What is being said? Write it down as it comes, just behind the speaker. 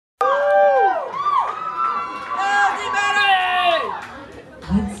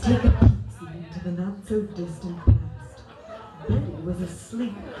so distant past. Betty was a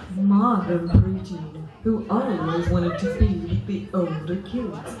sleek, modern preteen who always wanted to be with the older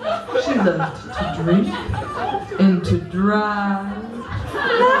kids. She loved to drink and to drive.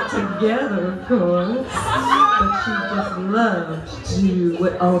 Not together, of course, but she just loved to do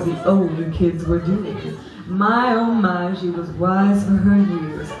what all the older kids were doing. My oh my, she was wise for her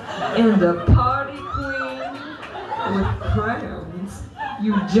years, and a party queen with crowns.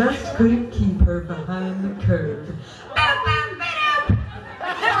 You just couldn't keep her behind the curve.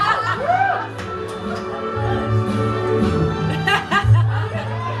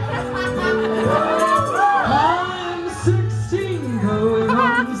 I'm 16, going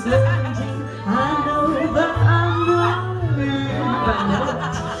on 17. I know that I'm right. I know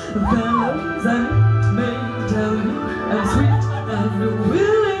that fellows and may tell you I'm sweet and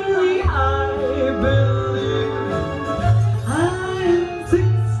willingly I believe. I'm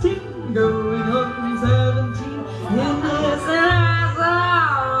 16, going on 17 in this house.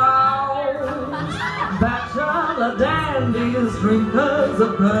 Bachelor dandies, drinkers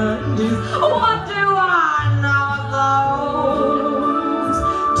of brandies. What do I know of those?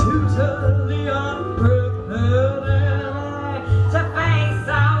 Totally unprepared am I to face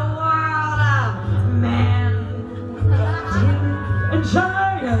a world of men. And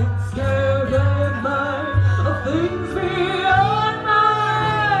shy and scared at night of things beyond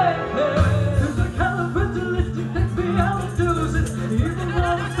my head. Supercalifragilisticexpialidocious, even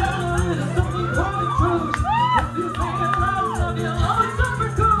though it's salad is something quite atrocious. If you say it loud enough, you'll always sound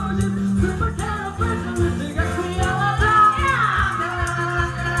precocious.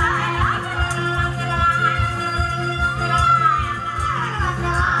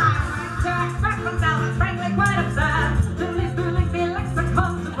 To expect themselves is frankly quite absurd. To leave feeling like so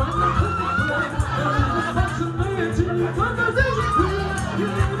comfortable. Conversation queen, you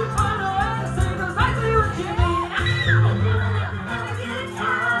need to find a way to say precisely what you mean.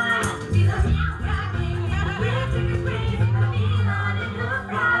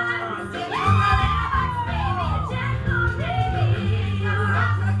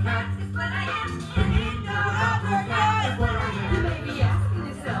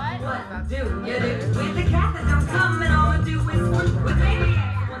 Do you do with the cat that don't come and all I do is with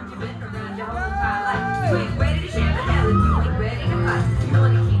maniacs? Once you've been around your whole entire life, you ain't ready to share the hell and you ain't ready to fight. You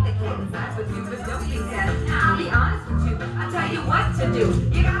want to keep the cat inside with you, but don't be sad. I'll be honest with you, I'll tell you what to do.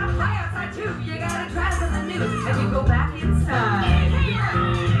 You gotta play outside too, you gotta try something new, and you go back inside.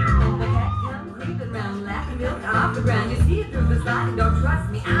 And the cat comes creeping around, laughing milk off the ground. You see it through the sliding door,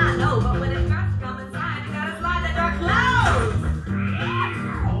 trust me, I know, but when it starts to come inside, you gotta slide that door closed.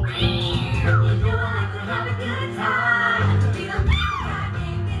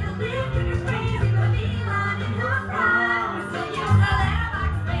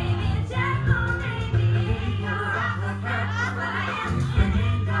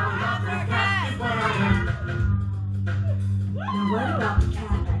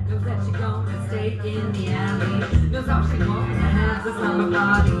 In the alley, knows all she wants and has a summer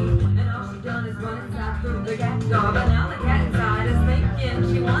party, and all she done is run inside through the cat door. But now the cat inside is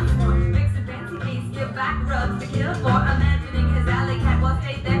thinking she wants more, mixing fancy beats, give back rubs to kill for, imagining his alley cat will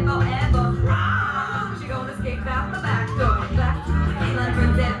stay there forever. She gonna escape out the back door, back to the feline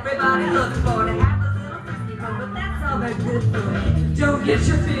friends everybody looks for, to have a little frisky fun, but that's all they're good for. Don't get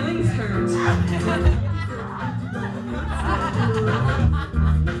your feelings hurt. There's a lot to get right.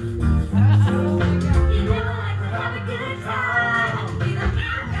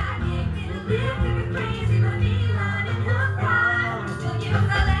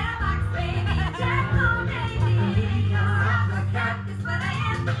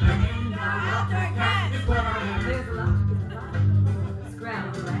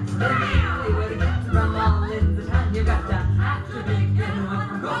 Scrounge,